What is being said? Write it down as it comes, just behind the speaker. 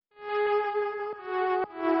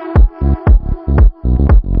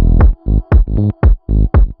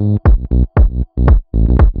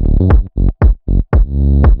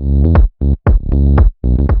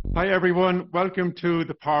everyone. Welcome to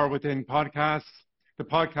the Power Within podcast, the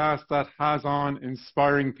podcast that has on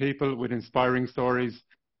inspiring people with inspiring stories.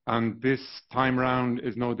 And this time round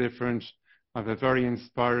is no different. I have a very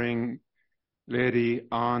inspiring lady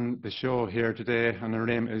on the show here today, and her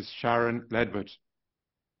name is Sharon Ledwith.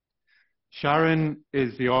 Sharon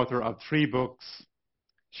is the author of 3 books.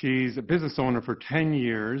 She's a business owner for 10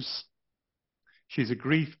 years. She's a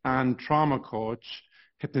grief and trauma coach,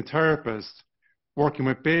 hypnotherapist, working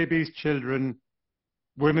with babies, children,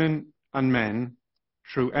 women and men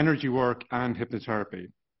through energy work and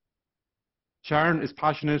hypnotherapy. Sharon is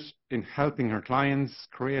passionate in helping her clients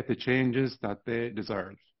create the changes that they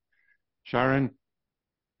deserve. Sharon,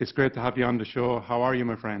 it's great to have you on the show. How are you,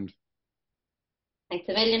 my friend? Thanks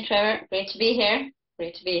a million, Trevor. Great to be here.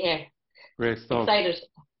 Great stuff. Excited.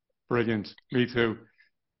 Brilliant. Me too.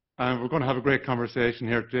 And we're going to have a great conversation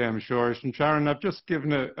here today, I'm sure. And Sharon, I've just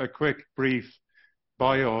given a quick, brief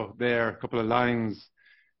bio there, a couple of lines.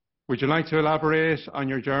 Would you like to elaborate on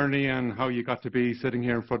your journey and how you got to be sitting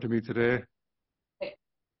here in front of me today?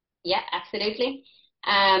 Yeah, absolutely.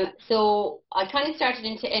 So I kind of started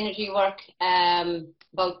into energy work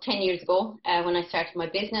about 10 years ago when I started my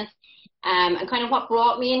business. And kind of what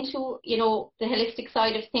brought me into, the holistic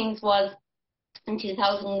side of things was in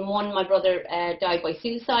 2001, my brother died by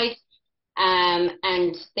suicide.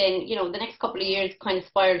 And then, the next couple of years kind of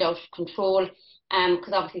spiraled out of control.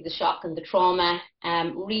 Because obviously the shock and the trauma,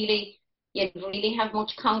 you didn't really have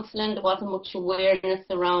much counselling. There wasn't much awareness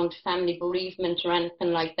around family bereavement or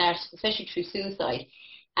anything like that, especially through suicide.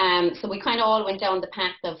 So we kind of all went down the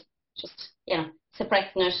path of just,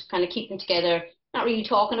 suppressing it, kind of keeping together, not really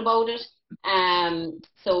talking about it.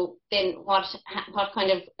 So then what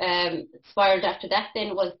kind of spiraled after that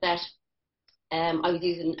then was that I was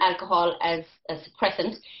using alcohol as a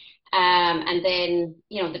suppressant. And then,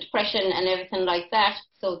 the depression and everything like that.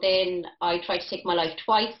 So then I tried to take my life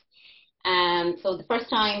twice. So the first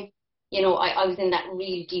time, I was in that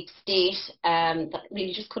really deep state that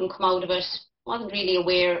really just couldn't come out of it. Wasn't really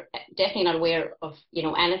aware, definitely not aware of,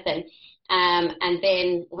 anything. And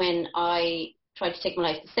then when I tried to take my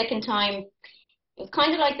life the second time, it was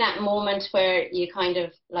kind of like that moment where you kind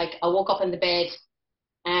of like, I woke up in the bed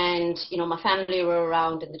and, my family were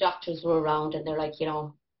around and the doctors were around and they're like,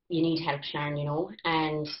 you need help, Sharon,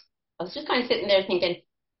 and I was just kind of sitting there thinking,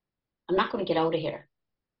 I'm not going to get out of here,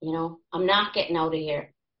 I'm not getting out of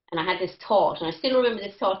here. And I had this thought, and I still remember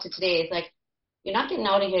this thought to today. It's like, you're not getting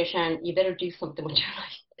out of here, Sharon, you better do something with your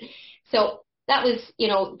life. So that was,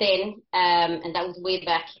 then, and that was way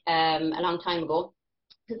back a long time ago.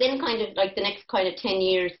 So then kind of like the next kind of 10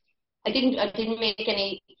 years, I didn't make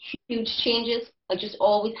any huge changes. I just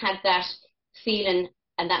always had that feeling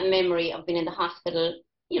and that memory of being in the hospital.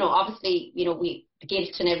 Obviously, we the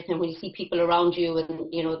guilt and everything when you see people around you and,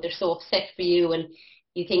 they're so upset for you and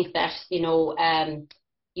you think that, you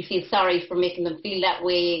feel sorry for making them feel that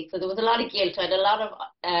way. So there was a lot of guilt. I had a lot of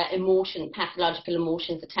emotion, pathological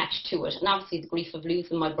emotions attached to it. And obviously the grief of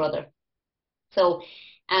losing my brother. So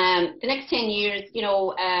the next 10 years,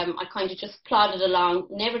 I kind of just plodded along,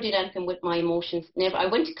 never did anything with my emotions. I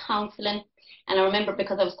went to counselling. And I remember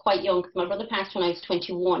because I was quite young, because my brother passed when I was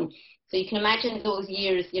 21. So you can imagine those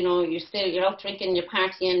years, you're out drinking, you're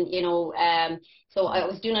partying, so I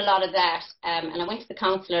was doing a lot of that. And I went to the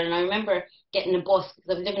counsellor and I remember getting a bus because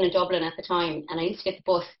I was living in Dublin at the time. And I used to get the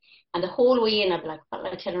bus and the whole way in I'd be like, what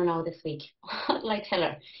will I tell her now this week? What will I tell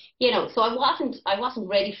her? So I wasn't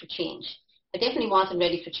ready for change. I definitely wasn't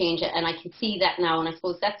ready for change. And I can see that now. And I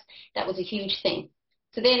suppose that was a huge thing.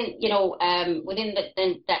 So then, within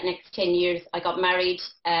that next 10 years, I got married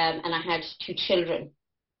and I had 2 children.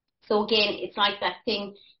 So again, it's like that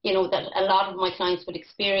thing, that a lot of my clients would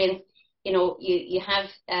experience. You have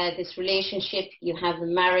this relationship, you have a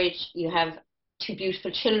marriage, you have 2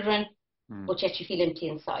 beautiful children, but yet you feel empty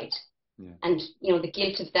inside. Yeah. And, the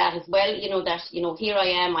guilt of that as well, that, here I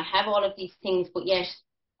am, I have all of these things, but yet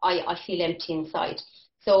I feel empty inside.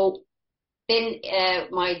 So then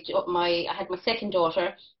I had my second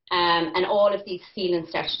daughter, and all of these feelings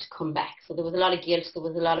started to come back. So there was a lot of guilt, there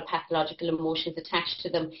was a lot of pathological emotions attached to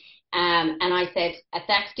them. And I said, at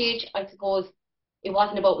that stage, I suppose it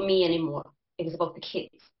wasn't about me anymore. It was about the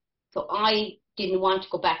kids. So I didn't want to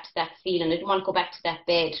go back to that feeling. I didn't want to go back to that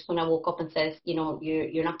bed when I woke up and says,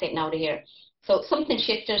 you're not getting out of here. So something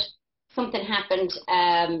shifted. Something happened,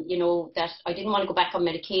 that I didn't want to go back on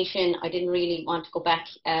medication. I didn't really want to go back,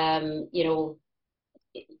 down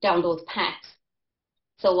those paths.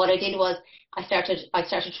 So what I did was I started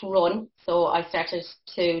to run. So I started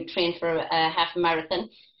to train for a half marathon,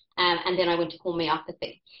 and then I went to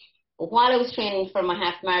homeopathy. But while I was training for my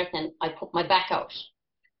half marathon, I put my back out.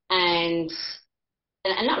 And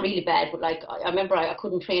not really bad, but like I remember I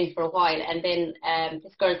couldn't train for a while, and then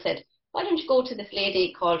this girl said, "Why don't you go to this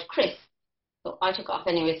lady called Chris?" So I took off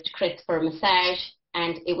anyways to Chris for a massage,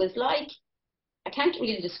 and it was like, I can't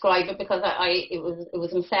really describe it because it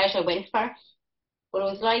was a massage I went for, but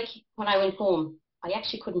it was like when I went home, I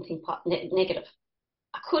actually couldn't think negative.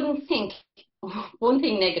 I couldn't think one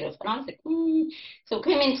thing negative, and I was like, So I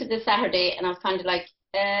came into the Saturday, and I was kind of like,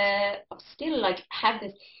 I'm still like have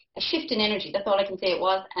this a shift in energy. That's all I can say it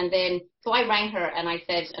was. And then so I rang her and I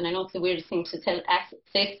said, and I know it's the weirdest thing to say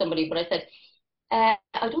to somebody, but I said, I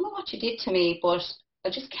don't know what you did to me, but I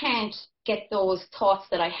just can't get those thoughts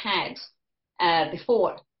that I had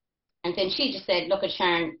before. And then she just said, look at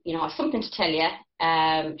Sharon, you know, I have something to tell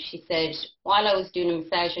you. She said, while I was doing a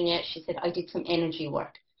massage on you, she said, I did some energy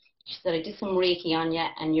work. She said, I did some Reiki on you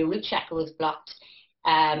and your root chakra was blocked.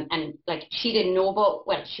 And like she didn't know about,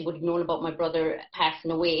 well, she would have known about my brother passing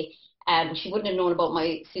away, but she wouldn't have known about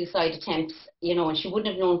my suicide attempts, you know, and she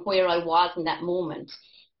wouldn't have known where I was in that moment.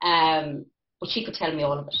 But she could tell me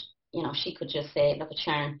all of it. You know, she could just say, look at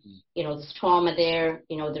Sharon, you know, there's trauma there,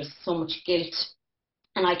 you know, there's so much guilt.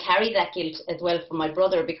 And I carry that guilt as well for my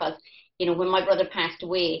brother because, you know, when my brother passed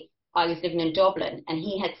away, I was living in Dublin and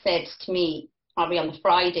he had said to me, probably on the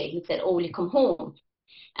Friday, he said, oh, will you come home?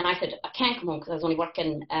 And I said, I can't come home because I was only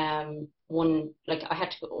working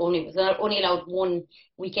was only allowed one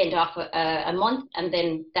weekend off a month. And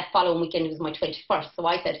then that following weekend was my 21st. So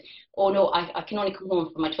I said, oh no, I can only come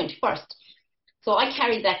home for my 21st. So I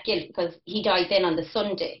carried that guilt because he died then on the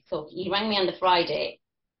Sunday. So he rang me on the Friday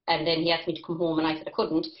and then he asked me to come home and I said I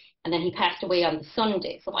couldn't. And then he passed away on the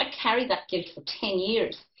Sunday. So I carried that guilt for 10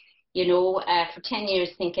 years, you know, for 10 years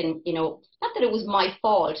thinking, you know, not that it was my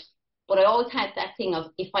fault, but I always had that thing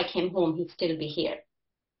of if I came home, he'd still be here.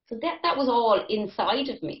 So that was all inside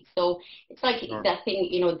of me. So it's like that thing,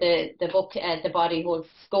 you know, the book, The Body Holds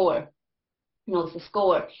Score, knows the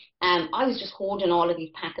score. I was just holding all of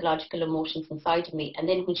these pathological emotions inside of me. And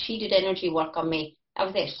then when she did energy work on me, that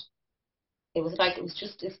was it. It was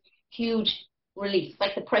just this huge release,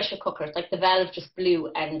 like the pressure cooker. It's like the valve just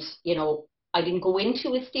blew and, you know, I didn't go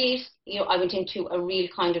into a state, you know, I went into a real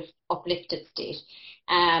kind of uplifted state.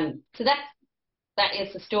 So that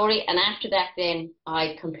is the story. And after that, then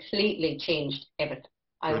I completely changed everything.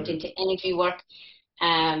 I went into energy work.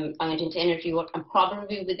 And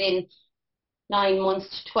probably within 9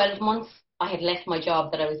 months to 12 months, I had left my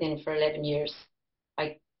job that I was in for 11 years.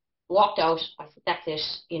 I walked out. I said, that's it.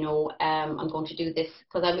 You know, I'm going to do this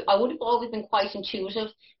because I would have always been quite intuitive.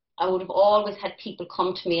 I would have always had people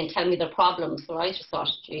come to me and tell me their problems. So I just thought,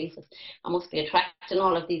 Jesus, I must be attracting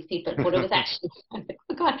all of these people. But it was actually,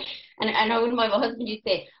 oh God. And I know when my husband used to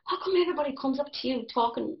say, how come everybody comes up to you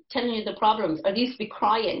talking, telling you the problems? Or they used to be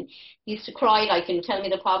crying. He used to cry, like, and tell me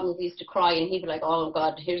the problems. He used to cry and he'd be like, oh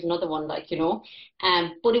God, here's another one, like, you know.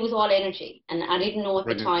 But it was all energy. And I didn't know at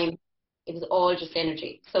the time, it was all just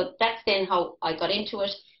energy. So that's then how I got into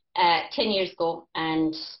it 10 years ago.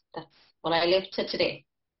 And that's what I live to today.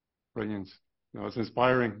 Brilliant. No, it's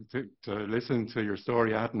inspiring to listen to your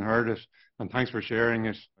story. I hadn't heard it, and thanks for sharing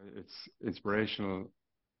it. It's inspirational,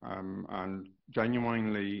 and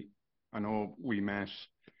genuinely, I know we met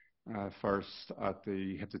first at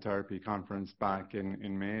the hypnotherapy conference back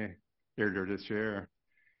in May earlier this year,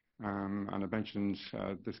 and I mentioned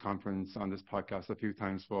this conference on this podcast a few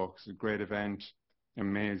times, folks. A great event,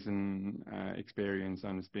 amazing experience,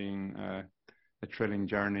 and it's been a thrilling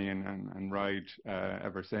journey and ride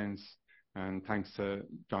ever since. And thanks to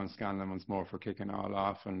John Scanlon once more for kicking it all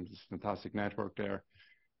off, and this fantastic network there.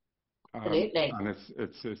 Absolutely. And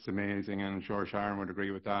it's amazing, and I'm sure Sharon would agree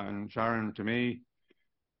with that. And Sharon, to me,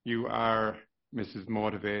 you are Mrs.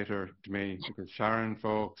 Motivator to me, because Sharon,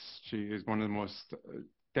 folks, she is one of the most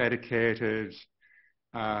dedicated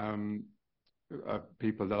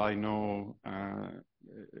people that I know.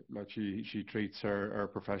 But she treats her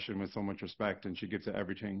profession with so much respect, and she gives it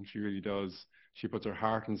everything. She really does. She puts her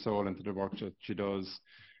heart and soul into the work that she does,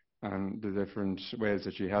 and the different ways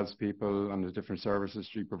that she helps people and the different services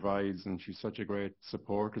she provides. And she's such a great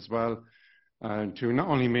support as well, to not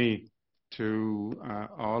only me, to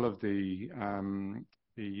all of the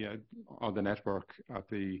network at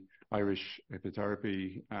the Irish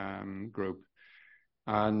Hypnotherapy group.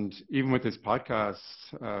 And even with this podcast,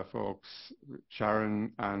 folks,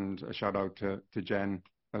 Sharon, and a shout out to Jen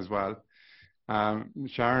as well.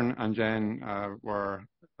 Sharon and Jen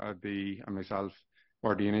and myself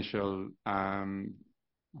were the initial, I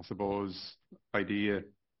suppose, idea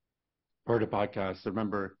for the podcast. I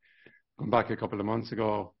remember going back a couple of months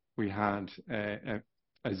ago, we had a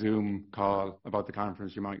Zoom call about the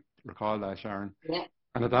conference. You might recall that, Sharon. Yeah.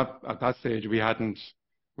 And at that stage, we hadn't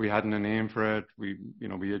a name for it. We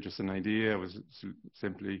had just an idea. It was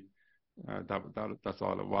simply that's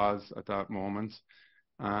all it was at that moment.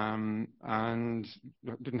 And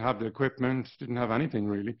didn't have the equipment, didn't have anything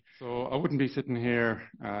really. So I wouldn't be sitting here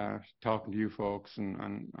talking to you folks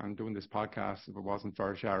and doing this podcast if it wasn't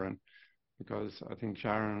for Sharon, because I think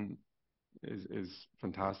Sharon is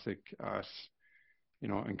fantastic at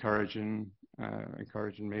encouraging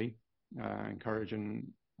me,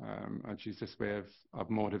 and she's this way of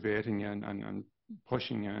motivating you and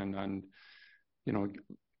pushing you and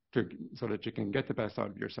so that you can get the best out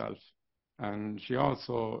of yourself. And she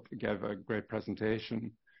also gave a great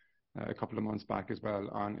presentation a couple of months back as well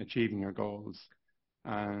on achieving your goals.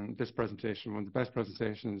 And this presentation, one of the best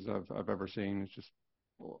presentations I've ever seen. It's just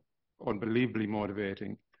unbelievably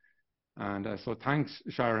motivating. And so thanks,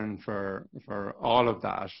 Sharon, for all of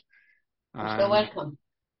that. You're so welcome.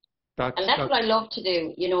 And that's what I love to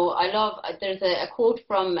do. There's a quote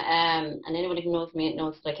from, and anybody who knows me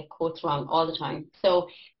knows like a quote's wrong all the time.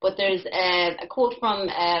 But there's a quote from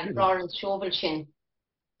Florence Scovel,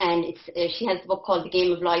 and she has the book called The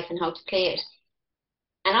Game of Life and How to Play It.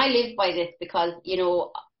 And I live by this because,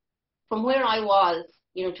 from where I was,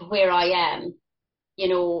 to where I am,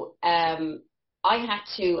 I had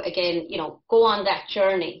to, again, go on that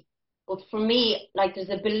journey. But for me, like, there's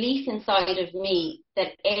a belief inside of me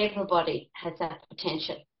that everybody has that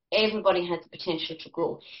potential. Everybody has the potential to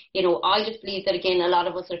grow. I just believe that, again, a lot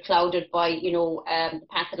of us are clouded by,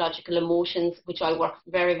 pathological emotions, which I work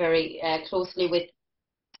very, very closely with,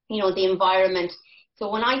 the environment. So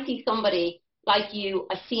when I see somebody like you,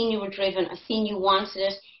 I seen you were driven, I seen you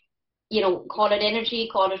wanted it, call it energy,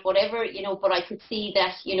 call it whatever, but I could see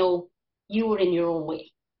that, you were in your own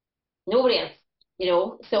way. Nobody else.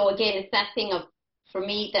 So again, it's that thing of, for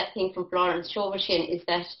me, that thing from Florence Scovel is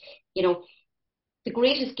that, the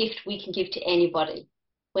greatest gift we can give to anybody,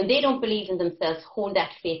 when they don't believe in themselves, hold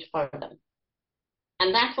that faith for them.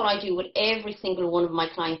 And that's what I do with every single one of my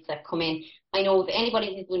clients that come in. I know if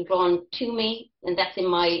anybody who's been drawn to me, and that's in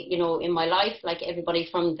my, in my life, like everybody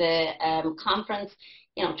from the conference,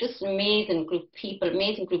 just an amazing group of people,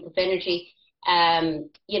 amazing group of energy.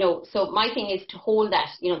 So my thing is to hold that,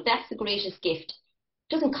 that's the greatest gift.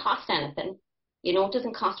 It doesn't cost anything, it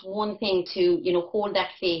doesn't cost one thing to, hold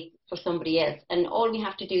that faith for somebody else. And all we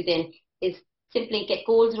have to do then is simply get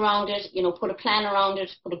goals around it, put a plan around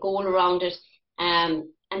it, put a goal around it, and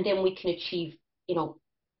then we can achieve,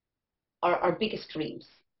 our biggest dreams,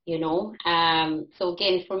 So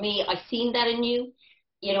again, for me, I've seen that in you,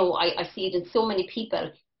 I see it in so many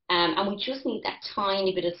people. And we just need that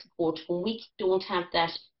tiny bit of support when we don't have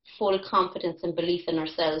that full confidence and belief in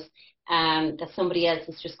ourselves, that somebody else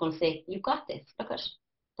is just going to say, you've got this, look at it.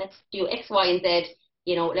 Let's do X, Y, and Z,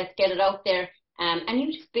 let's get it out there. And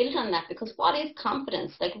you just build on that, because what is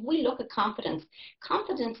confidence? Like, if we look at confidence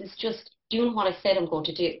is just doing what I said I'm going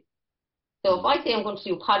to do. So if I say I'm going to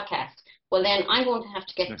do a podcast, well, then I'm going to have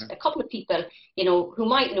to get a couple of people, who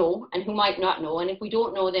might know and who might not know. And if we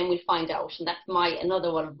don't know, then we'll find out. And that's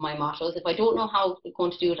another one of my mottos. If I don't know how we're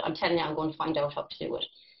going to do it, I'm telling you, I'm going to find out how to do it.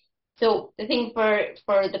 So the thing for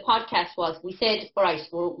the podcast was, we said, all right,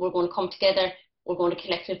 we're going to come together. We're going to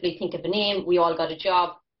collectively think of a name. We all got a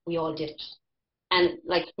job. We all did it. And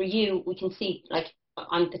like for you, we can see, like,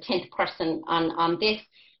 I'm the 10th person on this.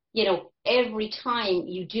 Every time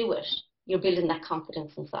you do it, you're building that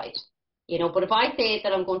confidence inside. But if I say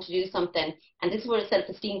that I'm going to do something, and this is where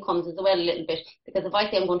self-esteem comes as well a little bit, because if I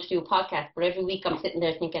say I'm going to do a podcast, for every week I'm sitting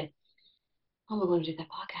there thinking, oh, I'm going to do that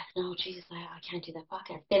podcast. No, Jesus, I can't do that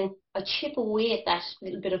podcast. Then I chip away at that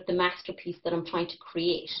little bit of the masterpiece that I'm trying to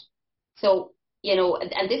create. So,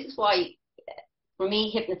 and this is why, for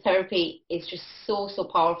me, hypnotherapy is just so, so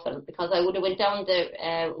powerful, because I would have went down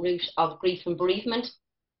the route of grief and bereavement,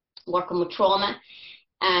 working with trauma.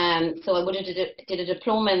 So I would have did a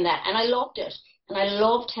diploma in that, and I loved it, and I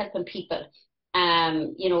loved helping people. I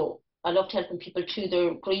loved helping people through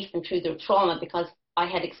their grief and through their trauma, because I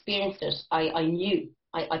had experienced it. I knew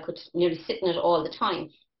I could nearly sit in it all the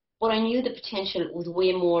time, but I knew the potential was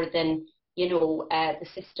way more than the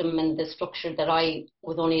system and the structure that I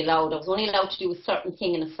was only allowed. I was only allowed to do a certain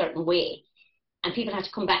thing in a certain way, and people had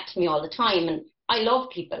to come back to me all the time. And I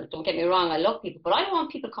love people. Don't get me wrong, I love people, but I don't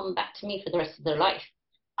want people coming back to me for the rest of their life.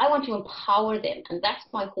 I want to empower them, and that's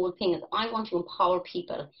my whole thing, is I want to empower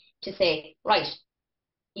people to say, right,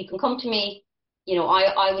 you can come to me,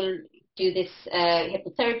 I will do this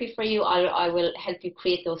hypnotherapy for you, I will help you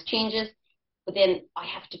create those changes, but then I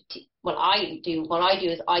have to, what I do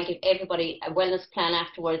is I give everybody a wellness plan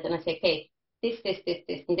afterwards, and I say, okay, this,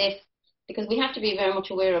 and this, because we have to be very much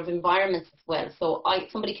aware of environments as well. So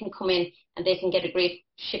somebody can come in and they can get a great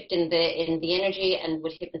shift in the energy and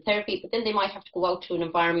with hypnotherapy, but then they might have to go out to an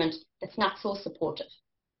environment that's not so supportive.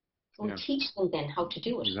 So we teach them then how to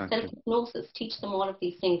do it. Exactly. Self-hypnosis, teach them all of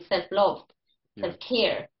these things, self-love,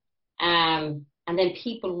 self-care, and then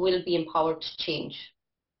people will be empowered to change.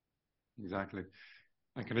 Exactly.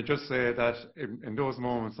 And can I just say that in those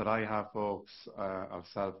moments that I have, folks, of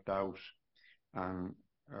self-doubt,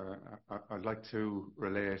 I'd like to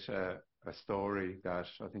relate a story that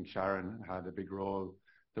I think Sharon had a big role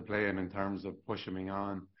to play in terms of pushing me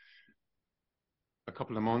on. A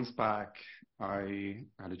couple of months back, I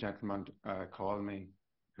had a gentleman call me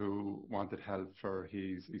who wanted help for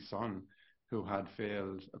his son, who had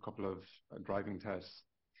failed a couple of driving tests.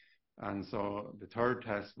 And so the third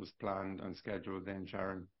test was planned and scheduled in,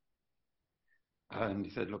 Sharon. And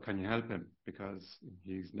he said, look, can you help him? Because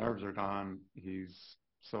his nerves are gone. He's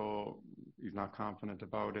not confident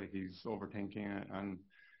about it. He's overthinking it. And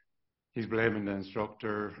he's blaming the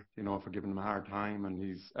instructor, for giving him a hard time. And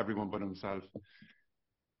he's everyone but himself.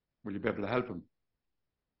 Will you be able to help him?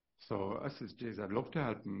 So I said, geez, I'd love to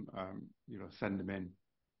help him, send him in.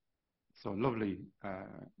 So lovely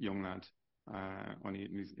young lad, only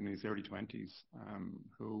in his early 20s,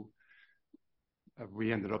 who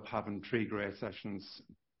we ended up having 3 great sessions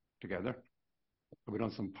together. We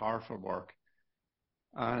done some powerful work.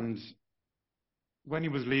 And when he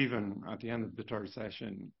was leaving at the end of the third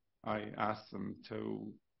session, I asked him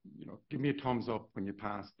to, give me a thumbs up when you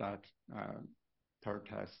pass that third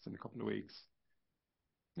test in a couple of weeks.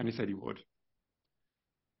 And he said he would.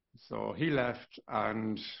 So he left,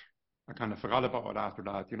 and I kind of forgot about it after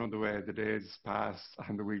that. The way the days passed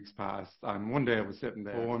and the weeks passed. And one day I was sitting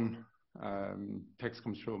there, text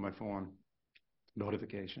comes through on my phone,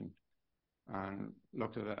 notification, and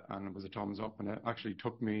looked at it, and it was a thumbs up. And it actually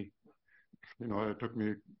took me,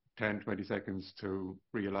 10, 20 seconds to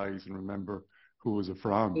realize and remember who was it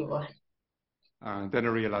from. And then I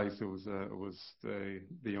realized it was the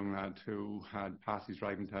young lad who had passed his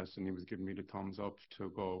driving test, and he was giving me the thumbs up to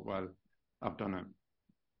go, well, I've done it.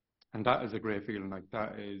 And that is a great feeling. Like,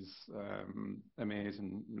 that is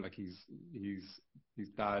amazing. Like, his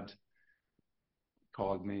dad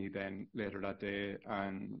called me then later that day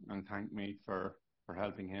and thanked me for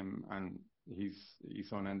helping him, and his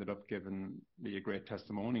son ended up giving me a great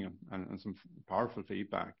testimonial and some powerful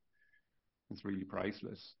feedback. It's really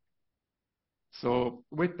priceless. So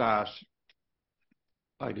with that,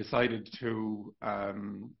 I decided to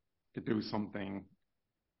do something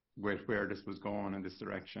with where this was going in this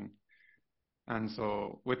direction. And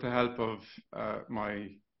so with the help of my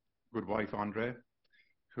good wife, Andre,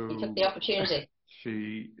 who... You took the opportunity.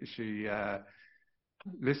 She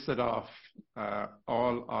listed off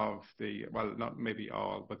all of the, well, not maybe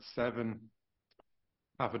all, but 7,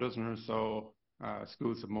 half a dozen or so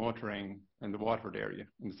schools of motoring in the Waterford area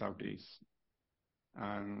in the southeast.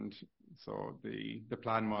 And so the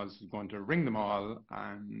plan was going to ring them all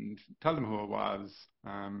and tell them who it was,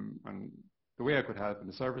 and the way I could help and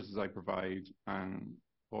the services I provide, and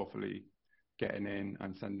hopefully getting in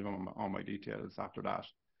and send them all my details after that.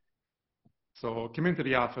 So I came into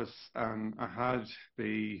the office and I had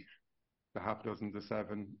the half dozen to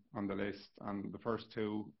 7 on the list, and the first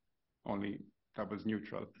 2 only, that was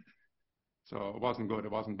neutral. So it wasn't good,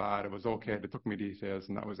 it wasn't bad, it was okay. They took me details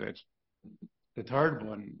and that was it. The third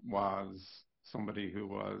one was somebody who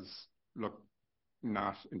was,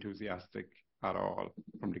 not enthusiastic at all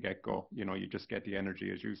from the get-go. You just get the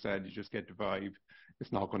energy, as you said, you just get the vibe.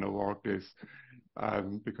 It's not going to work, this,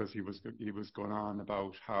 because he was going on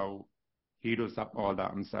about how he does all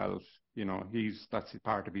that himself. That's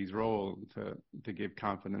part of his role to give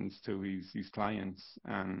confidence to his clients,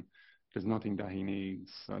 and there's nothing that he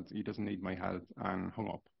needs. He doesn't need my help, and hung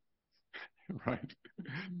up. Right.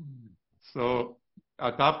 So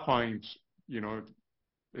at that point,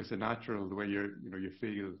 it's a natural, the way you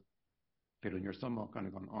feel in your stomach kind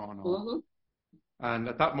of going on. Mm-hmm. And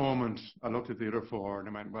at that moment, I looked at the other 4 and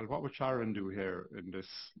I went, well, what would Sharon do here in this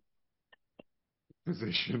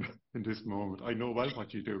position, in this moment? I know well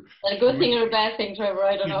what you do. A good thing or a bad thing, Trevor,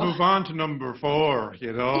 I don't know. You move on to number 4,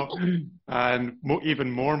 and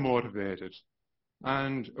even more motivated.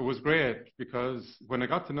 And it was great, because when I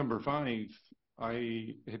got to number 5,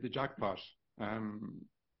 I hit the jackpot.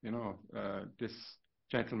 This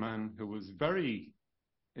gentleman who was very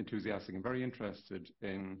enthusiastic and very interested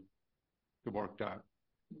in the work that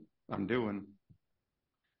I'm doing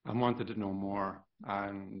and wanted to know more.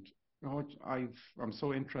 And I'm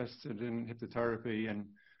so interested in hypnotherapy, and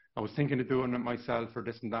I was thinking of doing it myself, or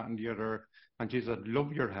this and that and the other. And geez, I'd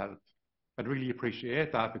love your help. I'd really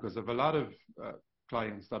appreciate that, because of a lot of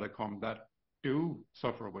clients that I come that do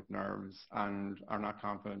suffer with nerves and are not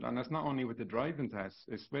confident. And that's not only with the driving tests,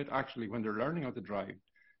 it's with actually when they're learning how to drive.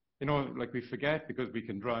 You know, like we forget because we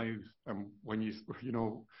can drive when you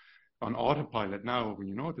know, on autopilot now when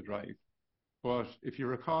you know how to drive. But if you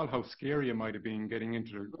recall how scary it might have been getting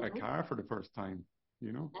into a car for the first time,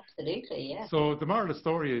 you know? Absolutely, yeah. So the moral of the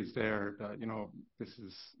story is there that, you know, this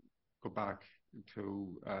is go back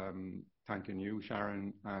to thanking you,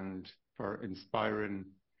 Sharon, and for inspiring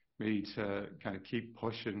me to kind of keep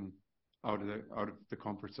pushing out of the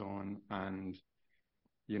comfort zone, and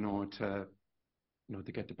to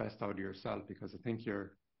get the best out of yourself, because I think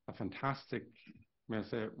you're a fantastic, may I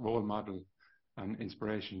say, role model and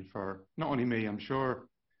inspiration for not only me, I'm sure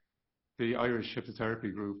the Irish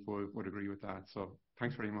Hypnotherapy group would agree with that. So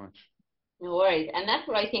thanks very much. No worries. And that's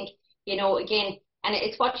what I think, again, and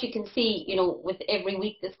it's what you can see, with every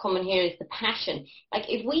week that's coming here is the passion. Like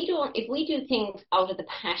if we do things out of the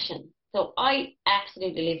passion, so I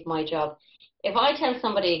absolutely live my job. If I tell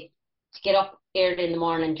somebody to get up early in the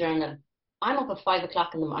morning and journal, I'm up at 5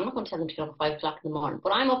 o'clock in the morning. I'm not going to tell them to get up at 5 o'clock in the morning,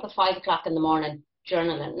 but I'm up at 5 o'clock in the morning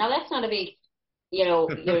journaling. Now that's not a big, you're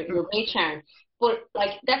great, Sharon. But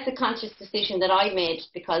like that's a conscious decision that I made,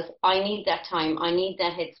 because I need that time. I need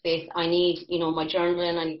that headspace. I need, my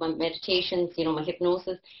journaling. I need my meditations, my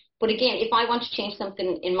hypnosis. But again, if I want to change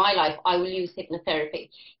something in my life, I will use hypnotherapy.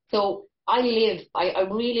 So I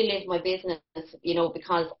really live my business,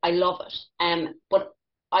 because I love it. But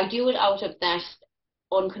I do it out of that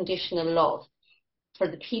unconditional love for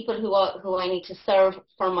the people who I need to serve,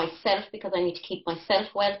 for myself, because I need to keep myself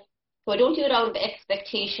well. So I don't do it out of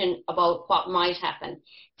expectation about what might happen.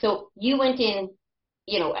 So you went in,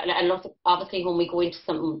 and obviously when we go into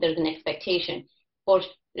something, there's an expectation. But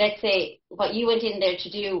let's say what you went in there to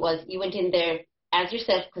do was you went in there as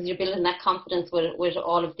yourself, because you're building that confidence with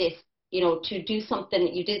all of this, to do something.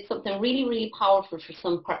 You did something really, really powerful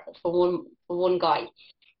for one guy.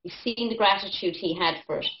 You've seen the gratitude he had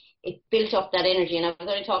for it. It built up that energy. And I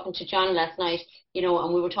was only talking to John last night,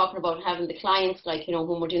 and we were talking about having the clients, like,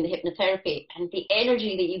 when we're doing the hypnotherapy, and the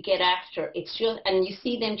energy that you get after, it's just, and you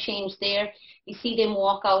see them change there, you see them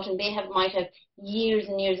walk out, and they might have years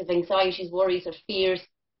and years of anxieties, worries, or fears,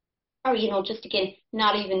 or, just again,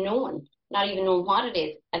 not even knowing what it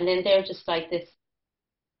is. And then they're just like this,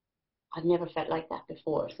 I've never felt like that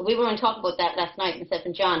before. So we were on talk about that last night, myself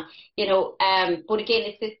and John, but again,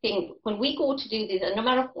 it's this thing, when we go to do this, and no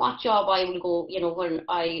matter what job I will go, when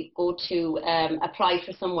I go to apply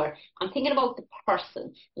for somewhere, I'm thinking about the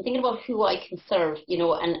person. I'm thinking about who I can serve,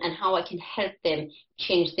 and how I can help them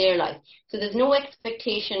change their life. So there's no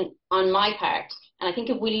expectation on my part. And I think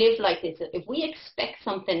if we live like this, if we expect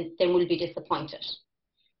something, then we'll be disappointed.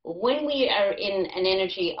 When we are in an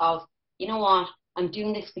energy of, you know what, I'm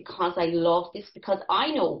doing this because I love this, because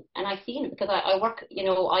I know, and I've seen it, because I work,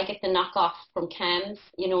 I get the knockoff from CAMS,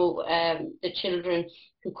 the children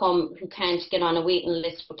who can't get on a waiting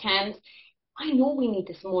list for CAMS. I know we need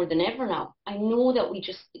this more than ever now. I know that we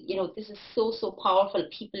just, this is so, so powerful.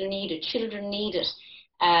 People need it. Children need it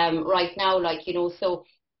right now, so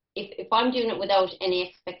if I'm doing it without any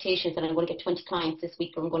expectations that I'm going to get 20 clients this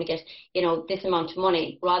week, or I'm going to get, this amount of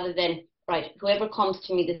money, rather than, right, whoever comes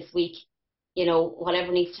to me this week,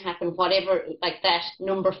 whatever needs to happen, whatever, like that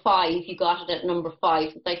number 5, you got it at number 5.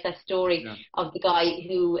 It's like that story of the guy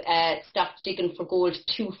who stopped digging for gold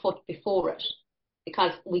 2 foot before it,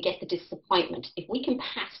 because we get the disappointment. If we can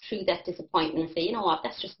pass through that disappointment and say, you know what,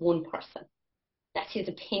 that's just one person. That's his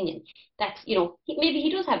opinion. That's, maybe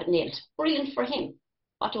he does have it nailed. Brilliant for him.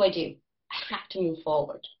 What do? I have to move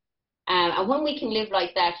forward. And when we can live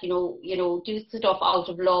like that, do stuff out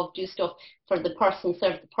of love, do stuff for the person,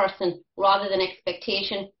 serve the person, rather than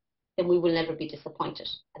expectation, then we will never be disappointed.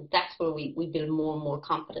 And that's where we build more and more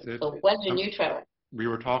confidence. So well done you, Trevor. We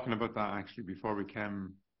were talking about that actually before we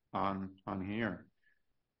came on here,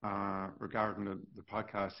 regarding the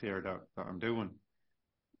podcast here that I'm doing,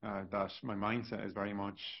 that my mindset is very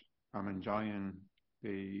much, I'm enjoying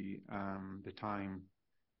the time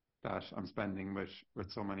that I'm spending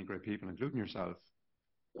with so many great people, including yourself.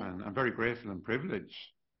 And I'm very grateful and privileged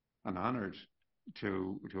and honoured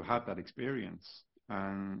to have that experience.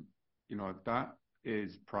 And, that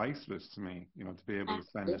is priceless to me, to be able to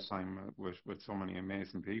spend this time with so many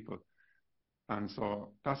amazing people. And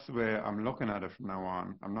so that's the way I'm looking at it from now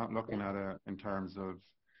on. I'm not looking at it in terms of,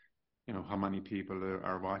 how many people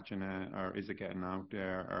are watching it, or is it getting out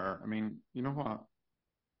there? Or, I mean, you know what?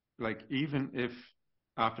 Like, even if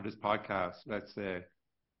after this podcast, let's say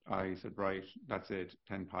I said, right, that's it,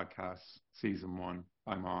 10 podcasts, season 1,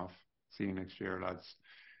 I'm off. See you next year, lads.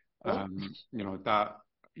 Yeah. You know, that,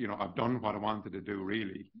 you know, I've done what I wanted to do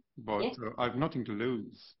really, but Yeah. I've nothing to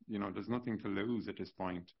lose. You know, there's nothing to lose at this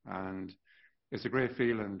point. And it's a great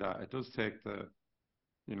feeling that it does take the,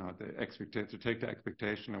 you know, to take the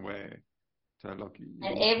expectation away to look, you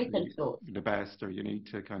And need to everything be flows. the best, or you need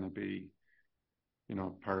to kind of be, you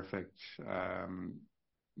know, perfect.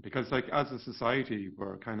 Because like as a society,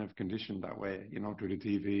 we're kind of conditioned that way, you know, through the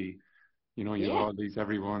TV. You know, you have Yeah. all these,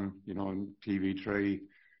 everyone, you know, in TV3,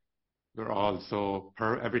 they're all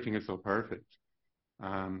everything is so perfect. You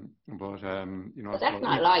know, But that's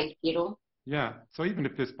not life, you know. yeah. So even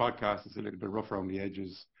if this podcast is a little bit rough around the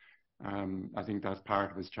edges, I think that's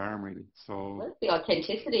part of its charm, really. So, That's the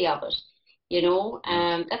authenticity of it, you know.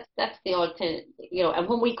 yeah, That's the authentic, you know. And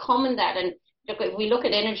when we come in that, and look, if we look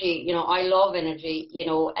at energy, you know, I love energy, you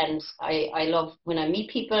know, and I love when I meet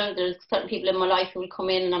people. There's certain people in my life who will come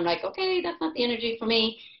in, and I'm like, okay, that's not the energy for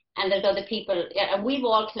me. And there's other people, yeah, and we've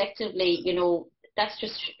all collectively, you know, that's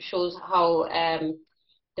just shows how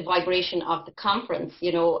the vibration of the conference,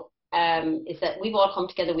 you know, is that we've all come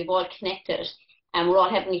together, we've all connected, and we're all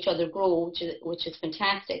helping each other grow, which is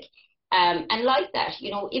fantastic. And like that,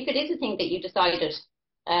 you know, if it is a thing that you decided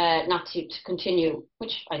not to continue,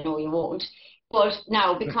 which I know you won't, but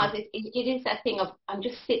now because it is that thing of I'm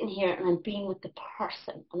just sitting here and I'm being with the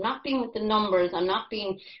person. I'm not being with the numbers. I'm not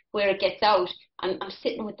being where it gets out. I'm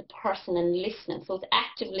sitting with the person and listening. So it's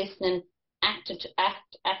active listening, active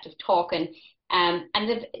talking, and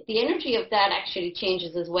the energy of that actually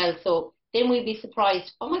changes as well. So then we'd be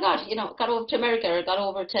surprised. Oh my God, you know, got over to America or got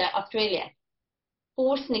over to Australia.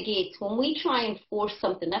 Force negates when we try and force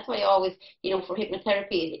something. That's why I always, you know, for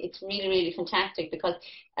hypnotherapy, it's really, really fantastic because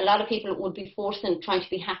a lot of people would be forcing trying to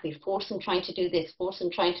be happy, forcing trying to do this, forcing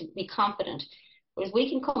trying to be confident. Whereas we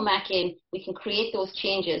can come back in, we can create those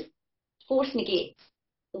changes. Force negates.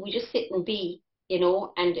 We just sit and be, you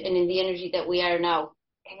know, and in the energy that we are now,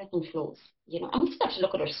 everything flows, you know. And we just have to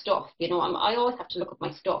look at our stuff, you know. I always have to look at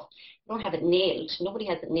my stuff. I don't have it nailed. Nobody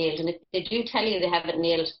has it nailed. And if they do tell you they have it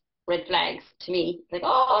nailed, red flags to me. Like,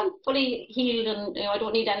 oh, I'm fully healed and you know, I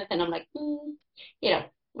don't need anything. I'm like, you know,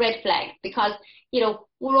 red flag because you know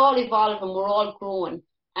we're all evolving, we're all growing,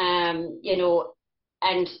 you know,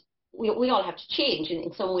 and we all have to change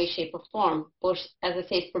in some way, shape, or form. But as I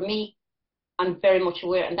say, for me, I'm very much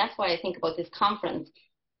aware, and that's why I think about this conference.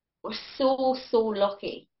 We're so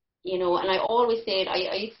lucky, you know. And I always say it.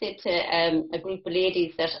 I used to say to a group of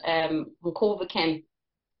ladies that when COVID came,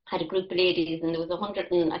 had a group of ladies, and there was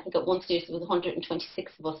 100, and I think at one stage there was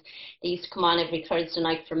 126 of us. They used to come on every Thursday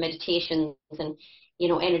night for meditations and, you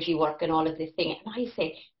know, energy work and all of this thing. And I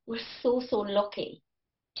say, we're so lucky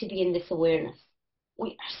to be in this awareness. We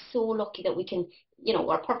are so lucky that we can, you know,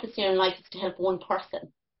 our purpose here in life is to help one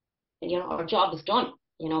person. And, you know, our job is done,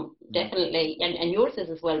 you know, definitely. And yours is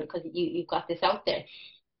as well because you've got this out there.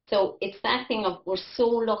 So it's that thing of we're so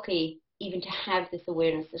lucky even to have this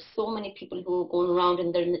awareness. There's so many people who are going around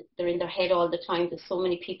and they're in their head all the time. There's so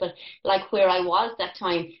many people like where I was that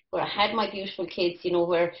time, where I had my beautiful kids, you know,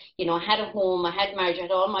 where, you know, I had a home, I had marriage, I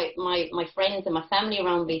had all my friends and my family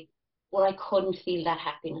around me, where I couldn't feel that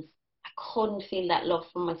happiness. I couldn't feel that love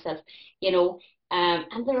for myself, you know.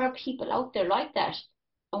 And there are people out there like that.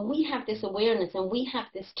 And we have this awareness and we have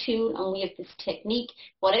this tool and we have this technique,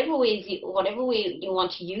 whatever way you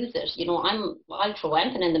want to use it. You know, I'll throw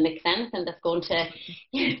anything in the mix, anything that's going to,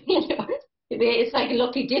 you know, it's like a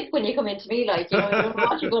lucky dip when you come into me, like, you know, you don't know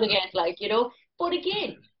what you're going to get, like, you know. But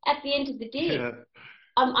again, at the end of the day, yeah,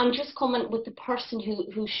 I'm just coming with the person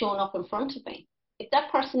who's shown up in front of me. If that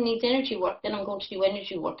person needs energy work, then I'm going to do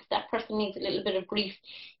energy work. If that person needs a little bit of grief,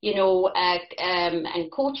 you know, and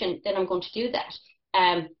coaching, then I'm going to do that.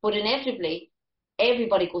 But inevitably,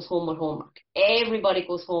 everybody goes home with homework. Everybody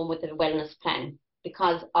goes home with a wellness plan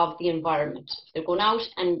because of the environment. If they're going out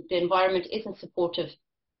and the environment isn't supportive,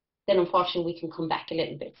 then unfortunately we can come back a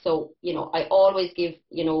little bit. So, you know, I always give,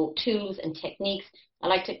 you know, tools and techniques. I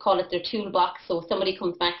like to call it their toolbox. So if somebody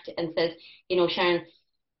comes back and says, you know, Sharon,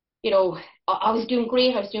 you know, I was doing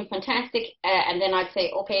great, I was doing fantastic, and then I'd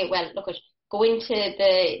say, okay, well, look at go into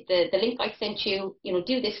the link I sent you, you know,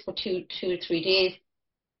 do this for two or 3 days.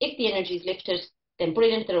 If the energy is lifted, then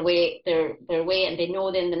brilliant, they're away, and they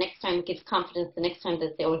know then the next time it gives confidence, the next time they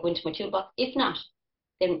say, oh, I'll go into my toolbox. If not,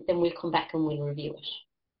 then we'll come back and we'll review it.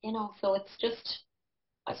 You know, so it's just,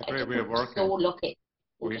 it's a I great just way think of we're so working. lucky.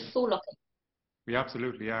 We're We just so lucky. we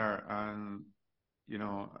absolutely are, and you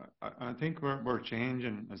know, I think we're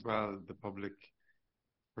changing as well the public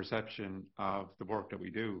perception of the work that we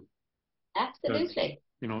do. Because, Absolutely.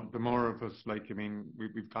 you know, the more of us, like, I mean,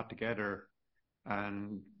 we've got together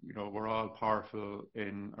and, you know, we're all powerful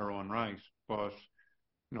in our own right. But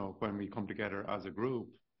when we come together as a group,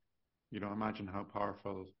 imagine how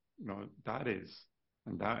powerful, that is.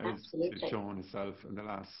 And that is showing itself in the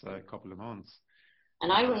last couple of months.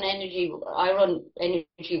 And I run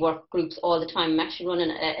energy work groups all the time. I'm actually running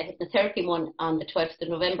a hypnotherapy one on the 12th of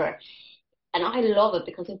November. And I love it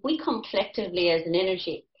because if we come collectively as an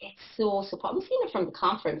energy, it's so powerful. We've seen it from the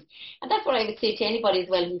conference. And that's what I would say to anybody as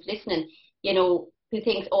well who's listening, who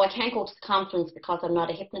thinks, oh, I can't go to the conference because I'm not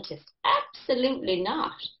a hypnotist. Absolutely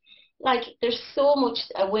not. Like, there's so much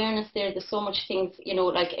awareness there's so much things,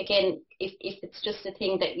 like, again, if it's just a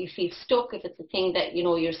thing that you feel stuck, if it's a thing that,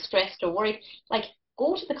 you're stressed or worried, like,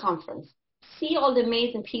 go to the conference. See all the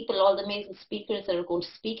amazing people, all the amazing speakers that are going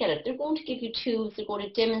to speak at it. They're going to give you tools. They're going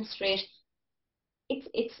to demonstrate.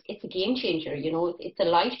 It's a game changer, It's a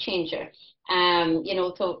life changer.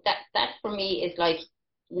 So that for me is like,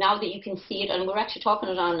 now that you can see it, and we're actually talking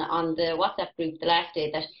it on the WhatsApp group the last day,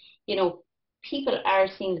 that, people are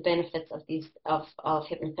seeing the benefits of these of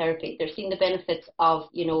hypnotherapy. They're seeing the benefits of,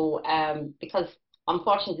 because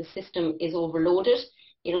unfortunately the system is overloaded,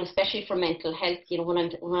 especially for mental health.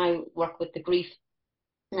 When I work with the grief,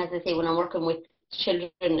 and as I say, when I'm working with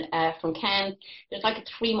children from camp, there's like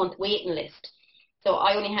a 3-month waiting list. So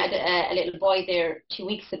I only had a little boy there 2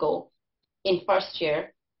 weeks ago in first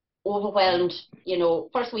year, overwhelmed.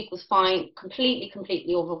 First week was fine,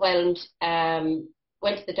 completely overwhelmed.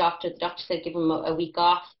 Went to the doctor. The doctor said give him a week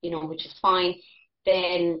off, which is fine.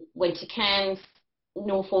 Then went to CAMS,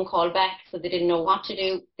 no phone call back, so they didn't know what to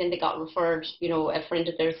do. Then they got referred, a friend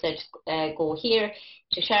of theirs said, go here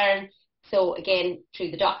to Sharon. So again, through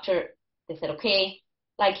the doctor, they said, okay.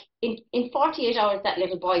 Like, in 48 hours, that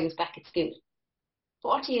little boy was back at school.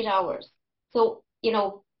 48 hours. So,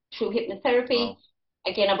 through hypnotherapy, wow.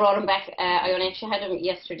 Again, I brought him back. I actually had him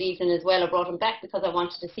yesterday evening as well. I brought him back because I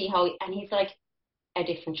wanted to see and he's like a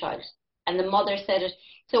different child. And the mother said it.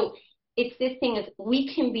 So it's this thing is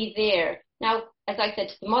we can be there. Now, as I said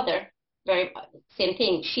to the mother, very same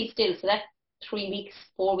thing. She's still, so that's 3 weeks,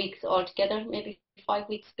 4 weeks altogether, maybe 5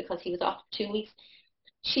 weeks because he was off 2 weeks.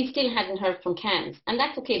 She still hadn't heard from CAMS. And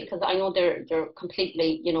that's okay because I know they're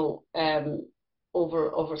completely,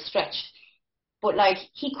 overstretched. But like,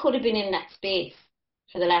 he could have been in that space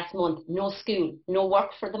for the last month, no school, no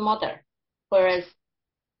work for the mother. Whereas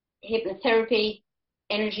hypnotherapy,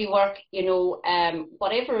 energy work,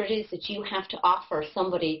 whatever it is that you have to offer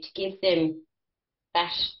somebody to give them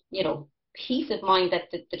that, peace of mind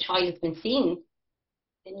that the child has been seeing,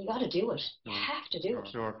 then you got to do it. You have to do it.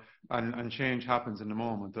 Sure. And change happens in a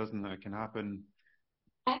moment, doesn't it? It can happen.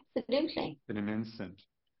 Absolutely. In an instant.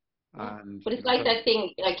 And but it's like that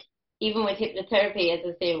thing, like even with hypnotherapy, as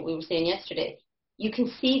we were saying yesterday, you can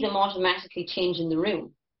see them automatically change in the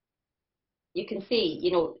room. You can see,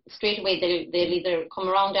 straight away they'll either come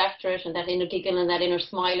around after it and that inner giggle and that inner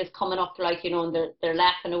smile is coming up, like, and they're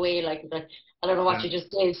laughing away like I don't know what you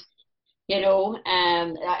just did,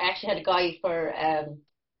 I actually had a guy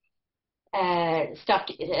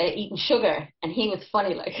stopped eating sugar, and he was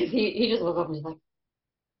funny, like, 'cause he just woke up and he's like,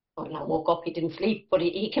 oh, I woke up, he didn't sleep, but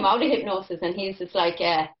he came out of hypnosis and he's just like,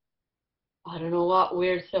 I don't know what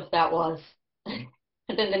weird stuff that was.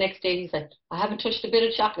 And then the next day he's like, I haven't touched a bit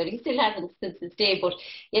of chocolate. He still hasn't since this day, but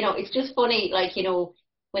it's just funny, like,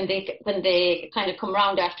 when they kind of come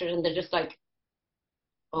round after it and they're just like,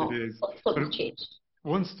 oh, something's changed.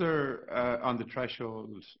 Once they're on the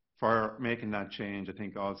threshold for making that change, I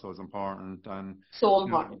think also is important, and so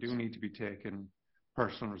important. You do need to be taking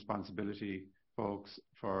personal responsibility, folks,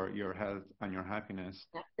 for your health and your happiness.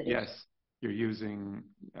 Absolutely. Yes, you're using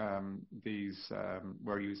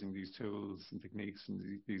we're using these tools and techniques and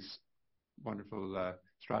these wonderful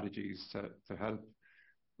strategies to help,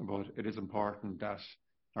 but it is important that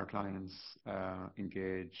our clients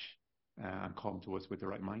engage and come to us with the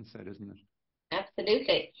right mindset, isn't it?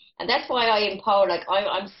 Absolutely. And that's why I empower,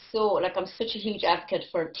 I'm such a huge advocate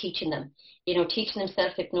for teaching them, teaching them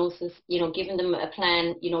self-hypnosis, giving them a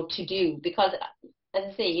plan, to do, because as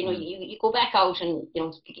I say, you go back out and,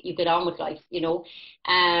 you get on with life,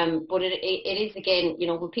 but it is again,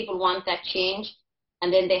 when people want that change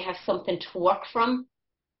and then they have something to work from,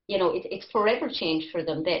 it's forever change for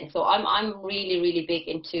them then. So I'm really, really big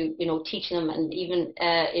into, teaching them, and even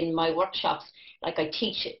in my workshops, like I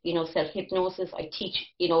teach, self-hypnosis, I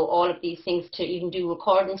teach, all of these things to even do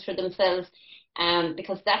recordings for themselves,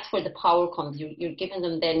 because that's where the power comes. You're giving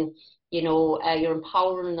them then, you're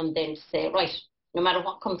empowering them then to say, right, no matter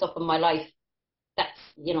what comes up in my life, that's,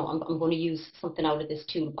 I'm going to use something out of this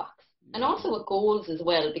toolbox. And also with goals as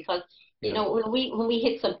well, because when we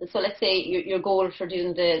hit something, so let's say your goal for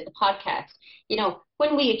doing the podcast,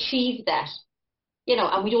 when we achieve that,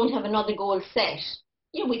 and we don't have another goal set,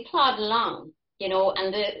 we plod along,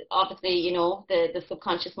 and obviously, the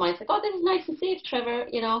subconscious mind's like, oh, this is nice and safe, Trevor,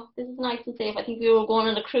 this is nice and safe. I think we were going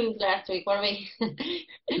on a cruise last week, weren't we?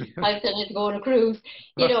 I was telling you to go on a cruise,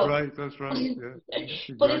 That's right, yeah.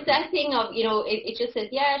 But it's Exactly. that thing of, it just says,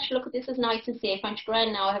 yeah, sure, look, this is nice and safe. I'm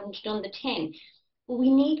grand now, I haven't done the 10. But we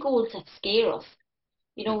need goals that scare us.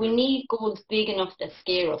 We We do. need goals big enough that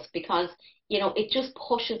scare us because, it just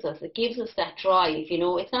pushes us. It gives us that drive.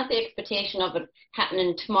 It's not the expectation of it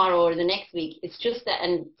happening tomorrow or the next week. It's just that,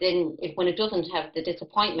 and then when it doesn't, have the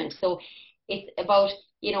disappointment. So it's about,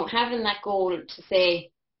 having that goal to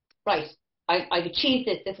say, right, I've achieved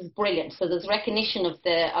this. This is brilliant. So there's recognition of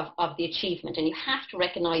the achievement, and you have to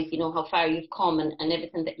recognize, how far you've come and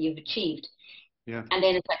everything that you've achieved. Yeah. And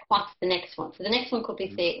then it's like, what's the next one? So the next one could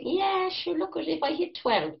be say, yeah, sure, look at if I hit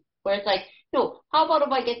 12. Where it's like, no, how about if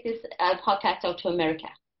I get this podcast out to America?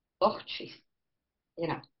 Oh, jeez, you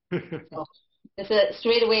know. So it's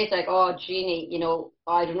straight away, it's like, oh, Jeannie,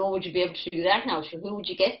 I don't know, would you be able to do that now? Sure, who would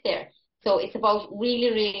you get there? So it's about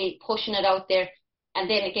really, really pushing it out there. And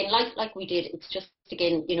then again, like we did, it's just,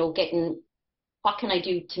 again, getting, what can I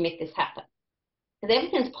do to make this happen? Because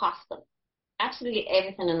everything's possible. Absolutely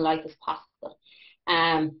everything in life is possible.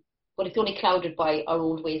 But it's only clouded by our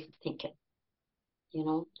old ways of thinking.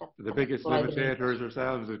 The That's biggest what I believe. limitators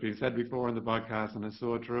ourselves, as been said before in the podcast, and it's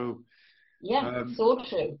so true. Yeah, Um, so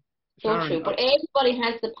true. So Sharon, true. But everybody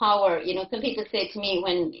has the power. Some people say to me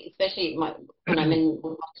especially when I'm in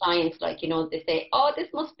with my clients, they say, "Oh, this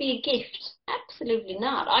must be a gift." Absolutely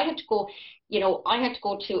not. I had to go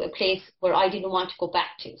to a place where I didn't want to go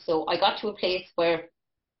back to. So I got to a place where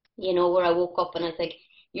I woke up and I was like,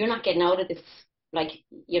 "You're not getting out of this." Like,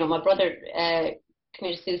 my brother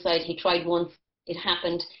committed suicide. He tried once, it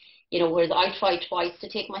happened. Whereas I tried twice to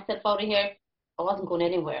take myself out of here. I wasn't going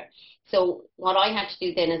anywhere. So what I had to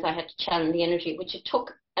do then is I had to channel the energy, which it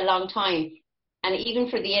took a long time. And even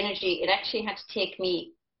for the energy, it actually had to take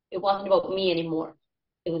me, it wasn't about me anymore.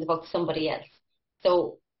 It was about somebody else.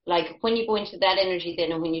 So like when you go into that energy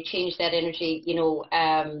then and when you change that energy, you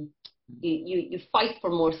fight for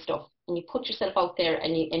more stuff and you put yourself out there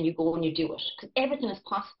and you go and you do it because everything is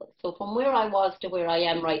possible. So from where I was to where I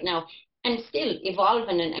am right now, and still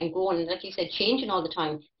evolving and growing, and like you said, changing all the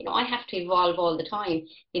time. I have to evolve all the time,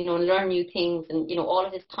 and learn new things, and all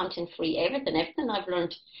of this content free, everything I've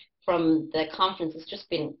learned from the conference has just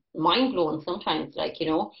been mind blowing sometimes,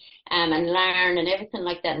 and learn and everything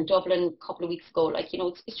like that in Dublin a couple of weeks ago,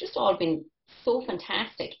 it's just all been so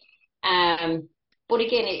fantastic. But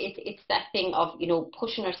again, it's that thing of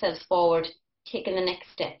pushing ourselves forward, taking the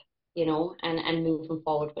next step, and moving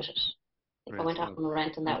forward with it. If I great went off stuff. on a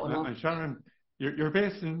rant on that one. And Sharon, you're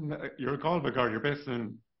based in, you're a Galway girl. You're based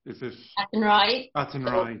in, is this Athenry. So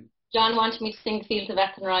Athenry? John wanted me to sing Fields of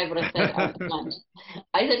Athenry, but I said I can't.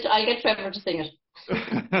 I said I'll get Trevor to sing it.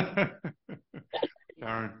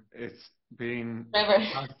 Sharon, it's been Trevor.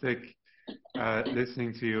 fantastic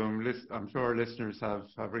listening to you. I'm sure our listeners have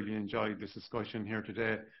really enjoyed this discussion here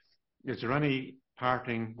today. Is there any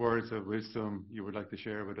parting words of wisdom you would like to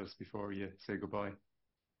share with us before you say goodbye?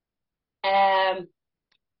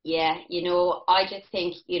 Yeah, I just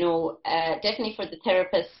think, definitely for the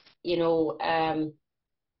therapists,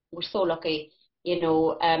 we're so lucky,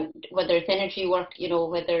 whether it's energy work,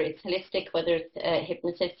 whether it's holistic, whether it's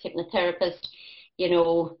hypnotist, hypnotherapist,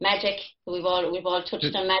 magic. We've all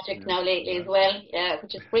touched on magic now lately as well,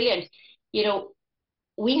 which is brilliant.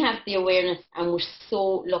 We have the awareness and we're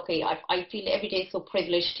so lucky. I feel every day so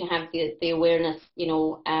privileged to have the awareness,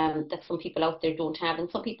 that some people out there don't have. And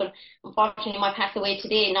some people, unfortunately, might pass away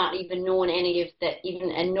today not even knowing any of that,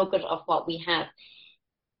 even a nugget of what we have.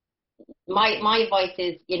 My advice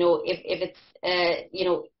is, if it's,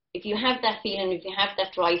 if you have that feeling, if you have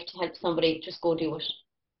that drive to help somebody, just go do it.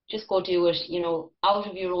 Just go do it, out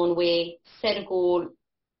of your own way, set a goal,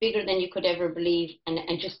 bigger than you could ever believe,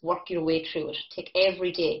 and just work your way through it. Take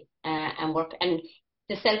every day and work. And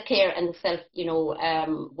the self-care and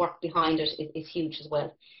the work behind it is huge as well.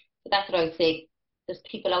 So that's what I would say. There's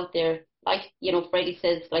people out there, like, Freddie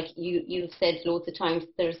says, like you've said loads of times,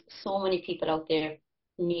 there's so many people out there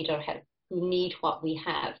who need our help, who need what we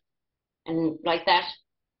have. And like that,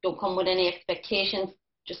 don't come with any expectations,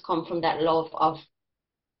 just come from that love of,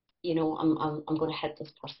 I'm going to help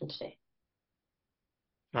this person today.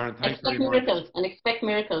 Sharon, thanks Expect very much. miracles and expect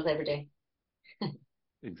miracles every day.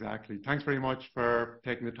 Exactly. Thanks very much for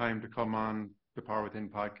taking the time to come on the Power Within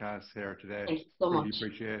podcast here today. Thank you so really much.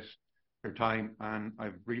 appreciate your time, and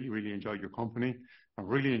I've really, really enjoyed your company. I've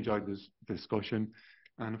really enjoyed this discussion,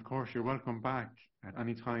 and of course, you're welcome back at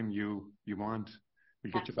any time you want.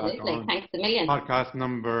 We'll get Absolutely. you back on. Thanks a million. Podcast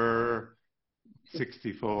number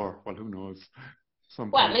 64. Well, who knows? Well,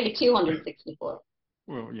 Sometimes. maybe 264.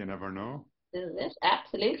 Well, you never know. This is it.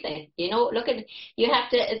 Absolutely. You know, look at, you have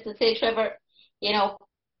to, as I say, Trevor, you know,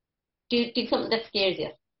 do something that scares you.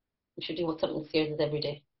 You should do something that scares us every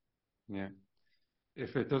day. Yeah.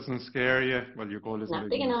 If it doesn't scare you, well, your goal isn't Not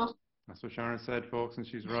big big enough. enough. That's what Sharon said, folks, and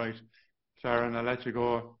she's right. Sharon, I'll let you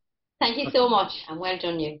go. Thank you so much, and well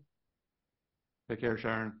done you. Take care,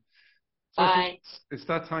 Sharon. So Bye. it's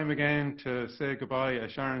that time again to say goodbye.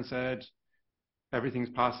 As Sharon said, everything's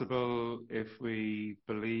possible if we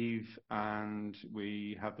believe and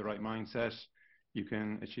we have the right mindset. You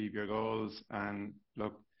can achieve your goals. And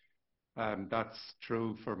look, that's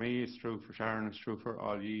true for me. It's true for Sharon. It's true for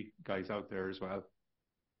all you guys out there as well.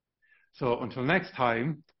 So until next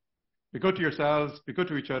time, be good to yourselves, be good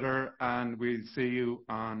to each other, and we'll see you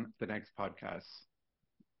on the next podcast.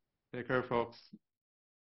 Take care, folks.